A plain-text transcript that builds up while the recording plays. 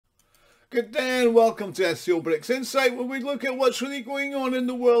Good day and welcome to SBR&x Insight, where we look at what's really going on in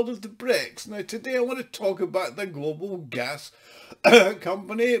the world of the BRICS. Now today I want to talk about the global gas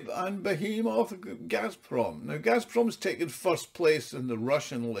company and behemoth Gazprom. Now Gazprom's taken first place in the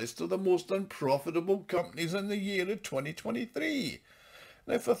Russian list of the most unprofitable companies in the year of 2023.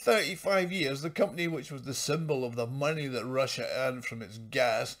 Now for 35 years, the company, which was the symbol of the money that Russia earned from its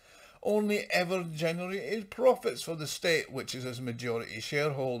gas, only ever generated profits for the state, which is its majority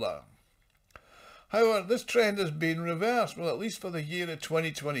shareholder. However, this trend has been reversed, well, at least for the year of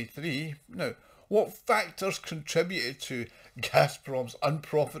 2023. Now, what factors contributed to Gazprom's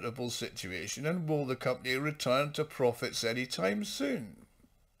unprofitable situation, and will the company return to profits anytime soon?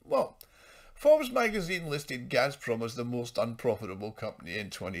 Well, Forbes magazine listed Gazprom as the most unprofitable company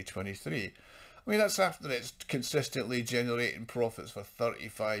in 2023. I mean, that's after it's consistently generating profits for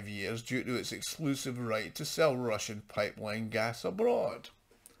 35 years due to its exclusive right to sell Russian pipeline gas abroad.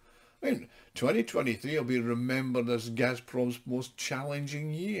 I mean, 2023 will be remembered as Gazprom's most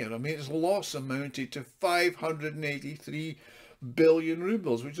challenging year. I mean, its loss amounted to 583 billion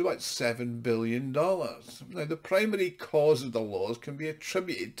rubles, which is about $7 billion. Now, the primary cause of the loss can be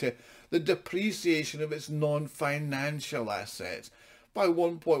attributed to the depreciation of its non-financial assets by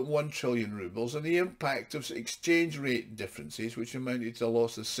 1.1 trillion rubles and the impact of exchange rate differences, which amounted to a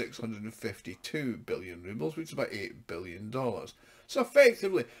loss of 652 billion rubles, which is about $8 billion. So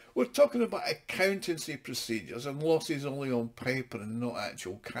effectively, we're talking about accountancy procedures and losses only on paper and not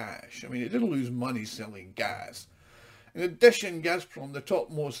actual cash. I mean, it didn't lose money selling gas. In addition, Gazprom, the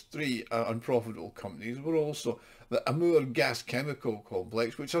topmost three unprofitable companies, were also the Amur gas chemical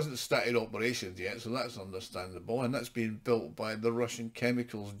complex, which hasn't started operations yet, so that's understandable, and that's being built by the Russian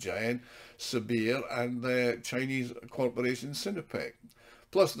chemicals giant SBR and the Chinese corporation Sinopec.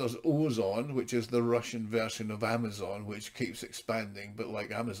 Plus there's Ozon, which is the Russian version of Amazon, which keeps expanding, but like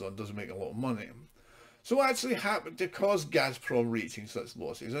Amazon doesn't make a lot of money. So what actually happened to cause Gazprom reaching such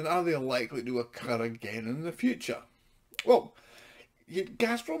losses, and are they likely to occur again in the future? Well,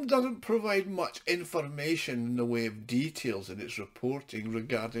 Gazprom doesn't provide much information in the way of details in its reporting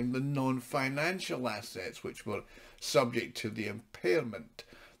regarding the non-financial assets which were subject to the impairment.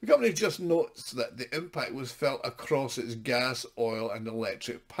 The company just notes that the impact was felt across its gas, oil and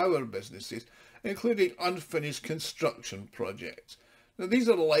electric power businesses, including unfinished construction projects. Now, these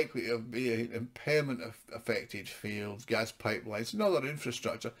are likely to be impairment of affected fields, gas pipelines and other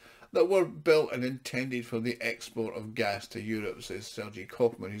infrastructure that were built and intended for the export of gas to Europe, says Sergei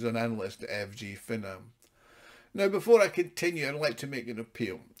Kochman, who's an analyst at FG Finam. Now, before I continue, I'd like to make an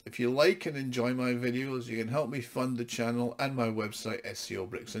appeal. If you like and enjoy my videos, you can help me fund the channel and my website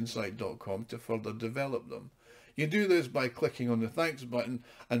scobricsinsight.com to further develop them. You do this by clicking on the thanks button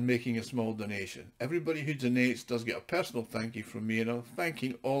and making a small donation. Everybody who donates does get a personal thank you from me, and I'm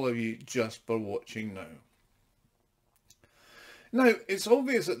thanking all of you just for watching now. Now, it's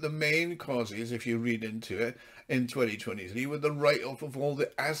obvious that the main causes, if you read into it, in 2023 were the write-off of all the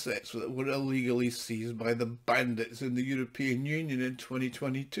assets that were illegally seized by the bandits in the European Union in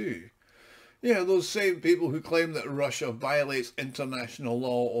 2022. Yeah, those same people who claim that Russia violates international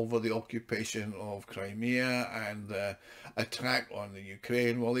law over the occupation of Crimea and the attack on the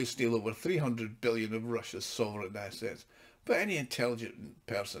Ukraine, while they steal over 300 billion of Russia's sovereign assets. But any intelligent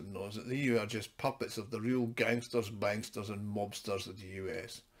person knows that the EU are just puppets of the real gangsters, banksters and mobsters of the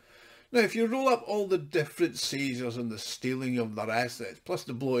US. Now, if you roll up all the different seizures and the stealing of their assets, plus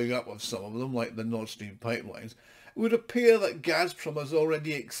the blowing up of some of them, like the Nord Stream pipelines, it would appear that Gazprom has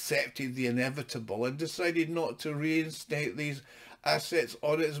already accepted the inevitable and decided not to reinstate these assets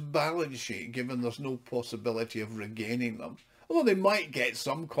on its balance sheet, given there's no possibility of regaining them. Although they might get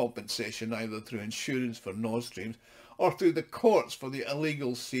some compensation either through insurance for Nord Streams or through the courts for the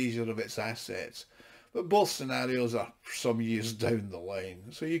illegal seizure of its assets. But both scenarios are some years down the line.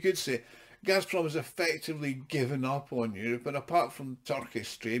 So you could say Gazprom has effectively given up on Europe, and apart from Turkish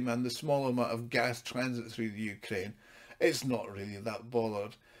Stream and the small amount of gas transit through the Ukraine, it's not really that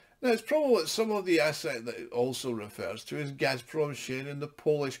bothered. Now, it's probable that some of the asset that it also refers to is Gazprom's share in the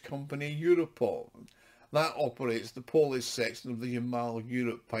Polish company Europol. That operates the Polish section of the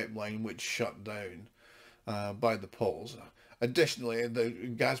Yamal-Europe pipeline, which shut down by the Poles. Additionally, the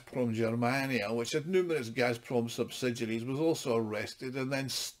Gazprom Germania, which had numerous Gazprom subsidiaries, was also arrested and then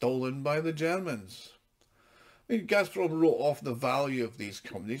stolen by the Germans. I mean, Gazprom wrote off the value of these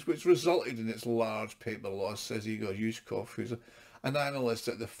companies, which resulted in its large paper loss, says Igor Yushkov, who's an analyst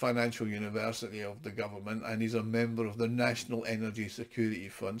at the Financial University of the government, and he's a member of the National Energy Security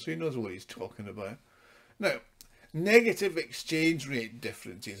Fund, so he knows what he's talking about. Now, Negative exchange rate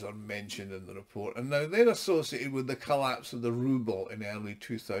differences are mentioned in the report, and now they're associated with the collapse of the ruble in early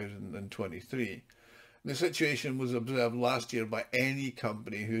 2023. The situation was observed last year by any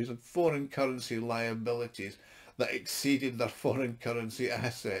company who had foreign currency liabilities that exceeded their foreign currency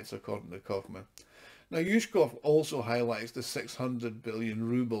assets, according to Kaufman. Now, Yushkov also highlights the 600 billion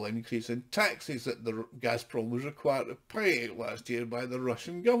ruble increase in taxes that the Gazprom was required to pay last year by the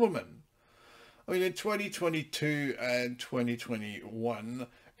Russian government. I mean, in 2022 and 2021,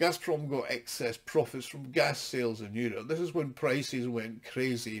 Gazprom got excess profits from gas sales in Europe. This is when prices went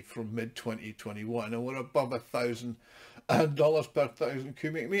crazy from mid-2021 and were above $1,000 per 1,000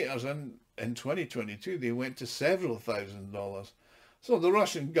 cubic meters. And in 2022, they went to several $1,000s. So the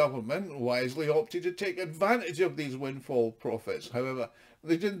Russian government wisely opted to take advantage of these windfall profits. However,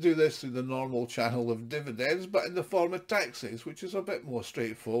 they didn't do this through the normal channel of dividends, but in the form of taxes, which is a bit more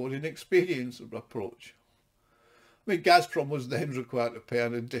straightforward and experienced approach. I mean, Gazprom was then required to pay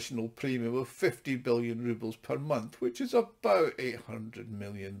an additional premium of 50 billion rubles per month, which is about $800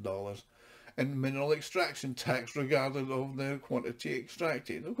 million in mineral extraction tax, regardless of the quantity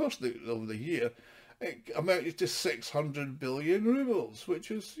extracted. Of course, over the year, it amounted to 600 billion rubles,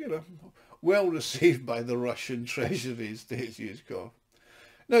 which is, well received by the Russian treasury, states Yushkov.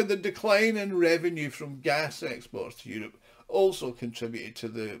 Now, the decline in revenue from gas exports to Europe also contributed to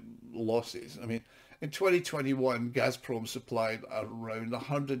the losses. I mean, in 2021, Gazprom supplied around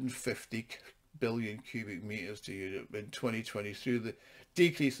 150 billion cubic meters to Europe. In 2023, the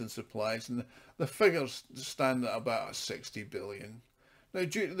decrease in supplies, and the figures stand at about 60 billion. Now,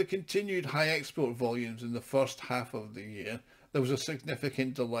 due to the continued high export volumes in the first half of the year, there was a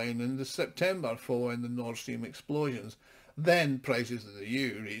significant decline in September following the Nord Stream explosions. Then prices of the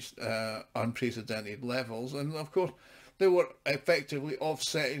EU reached unprecedented levels, and of course they were effectively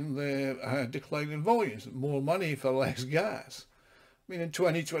offsetting the decline in volumes. More money for less gas. I mean, in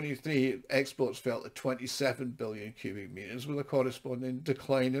 2023, exports fell to 27 billion cubic meters with a corresponding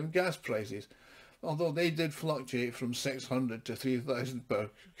decline in gas prices, although they did fluctuate from 600 to 3,000 per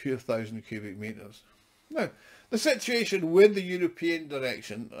 1,000 cubic meters. Now, the situation with the European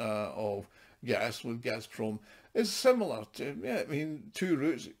direction of gas with Gazprom is similar to, two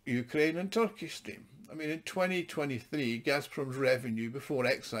routes, Ukraine and Turkish Stream. I mean, in 2023, Gazprom's revenue before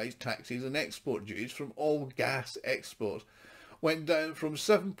excise taxes and export duties from all gas exports went down from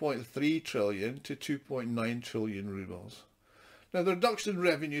 7.3 trillion to 2.9 trillion rubles. Now, the reduction in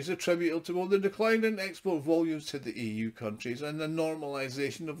revenue is attributable to both the decline in export volumes to the EU countries and the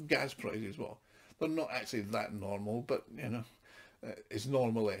normalisation of gas prices. Well, they're not actually that normal, but, it's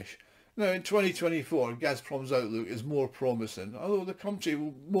normal-ish. Now, in 2024, Gazprom's outlook is more promising, although the country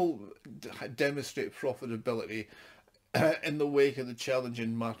will demonstrate profitability in the wake of the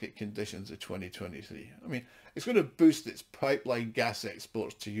challenging market conditions of 2023. I mean, it's going to boost its pipeline gas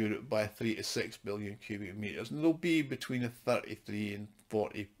exports to Europe by 3 to 6 billion cubic meters, and they'll be between 33 and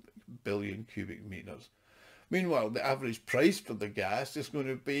 40 billion cubic meters. Meanwhile, the average price for the gas is going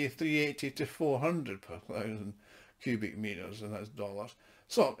to be 380 to 400 per 1,000 cubic meters, and that's dollars.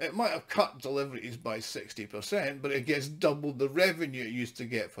 So it might have cut deliveries by 60%, but it gets doubled the revenue it used to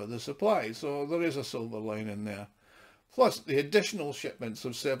get for the supply. So there is a silver lining there. Plus, the additional shipments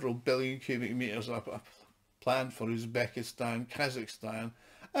of several billion cubic meters are planned for Uzbekistan, Kazakhstan,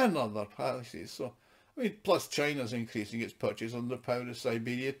 and other places. So, plus China's increasing its purchase on the power of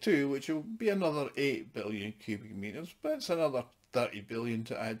Siberia too, which will be another 8 billion cubic meters, but it's another 30 billion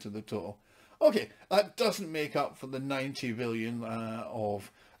to add to the total. Okay, that doesn't make up for the 90 billion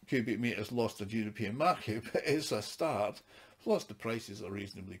of cubic meters lost to the European market, but it's a start. Plus, the prices are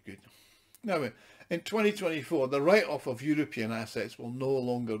reasonably good. Now, in 2024, the write-off of European assets will no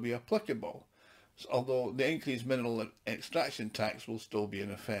longer be applicable, although the increased mineral extraction tax will still be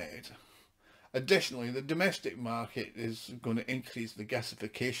in effect. Additionally, the domestic market is going to increase the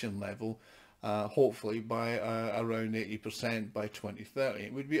gasification level, hopefully by around 80% by 2030.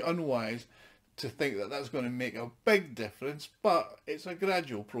 It would be unwise to think that that's going to make a big difference, but it's a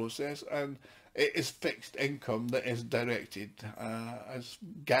gradual process, and it is fixed income that is directed as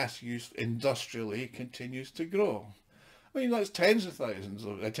gas use industrially continues to grow. That's tens of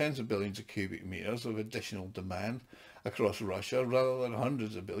billions of cubic meters of additional demand across Russia rather than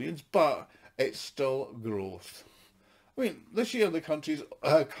hundreds of billions, but it's still growth. This year the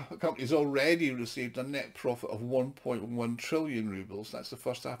company's already received a net profit of 1.1 trillion rubles. That's the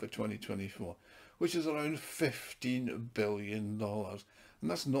first half of 2024, which is around $15 billion. And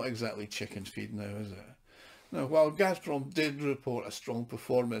that's not exactly chicken feed now, is it? Now, while Gazprom did report a strong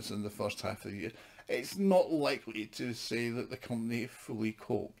performance in the first half of the year, it's not likely to say that the company fully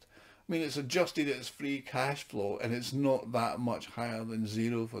coped. I mean, it's adjusted its free cash flow, and it's not that much higher than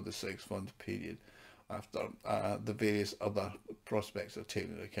zero for the 6-month period after the various other prospects are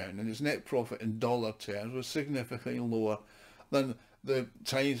taken into account. And its net profit in dollar terms was significantly lower than the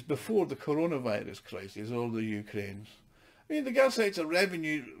times before the coronavirus crisis or the Ukraine. I mean, the gas sector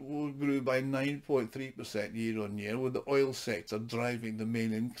revenue grew by 9.3% year on year, with the oil sector driving the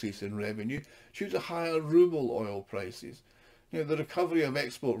main increase in revenue due to higher ruble oil prices. You know, the recovery of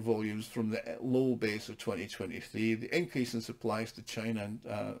export volumes from the low base of 2023, the increase in supplies to China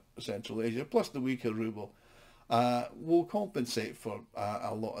and Central Asia, plus the weaker ruble, will compensate for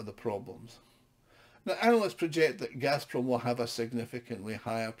a lot of the problems. Now, analysts project that Gazprom will have a significantly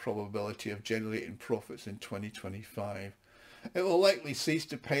higher probability of generating profits in 2025. It will likely cease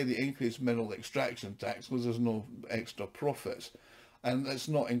to pay the increased mineral extraction tax because there's no extra profits, and it's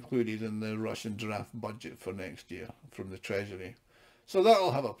not included in the Russian draft budget for next year from the Treasury. So that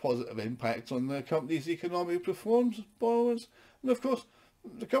will have a positive impact on the company's economic performance. And of course,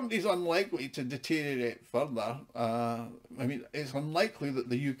 the company is unlikely to deteriorate further. I mean, it's unlikely that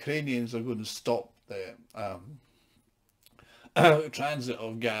the Ukrainians are going to stop the transit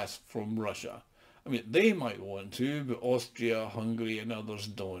of gas from Russia. I mean, they might want to, but Austria, Hungary and others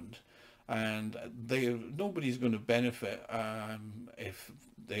don't. And nobody's going to benefit if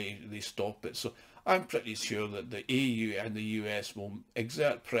they stop it. So I'm pretty sure that the EU and the US will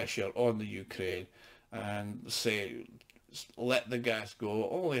exert pressure on the Ukraine and say, let the gas go.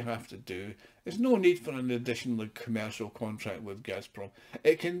 All they have to do is no need for an additional commercial contract with Gazprom.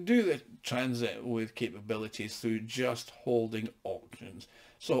 It can do the transit with capabilities through just holding auctions.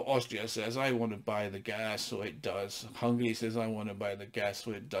 So Austria says, I want to buy the gas, so it does. Hungary says, I want to buy the gas,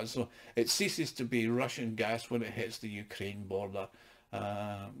 so it does. So it ceases to be Russian gas when it hits the Ukraine border.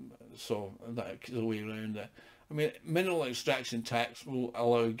 So that's the way around it. I mean, mineral extraction tax will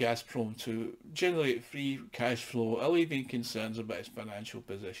allow Gazprom to generate free cash flow, alleviating concerns about its financial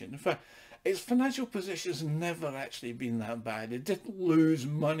position. In fact, its financial position has never actually been that bad. It didn't lose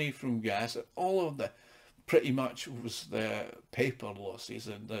money from gas. All of the pretty much was the paper losses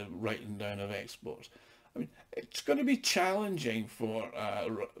and the writing down of exports. I mean, it's going to be challenging for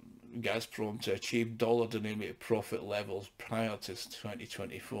Gazprom to achieve dollar-denominated profit levels prior to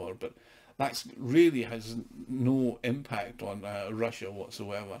 2024, but that really has no impact on Russia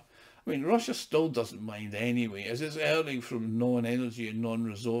whatsoever. I mean, Russia still doesn't mind anyway, as its earnings from non-energy and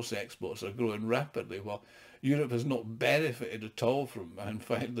non-resource exports are growing rapidly, while Europe has not benefited at all from, in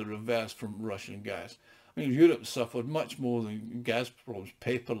fact, the reverse from Russian gas. I mean, Europe suffered much more than Gazprom's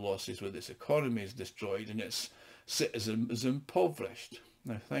paper losses, with its economy is destroyed and its citizens impoverished.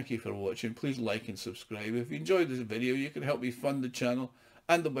 Now, thank you for watching. Please like and subscribe. If you enjoyed this video, you can help me fund the channel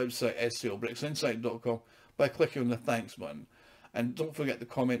and the website SBR&x by clicking on the thanks button. And don't forget the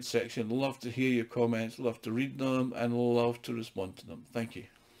comment section. Love to hear your comments, love to read them, and love to respond to them. Thank you.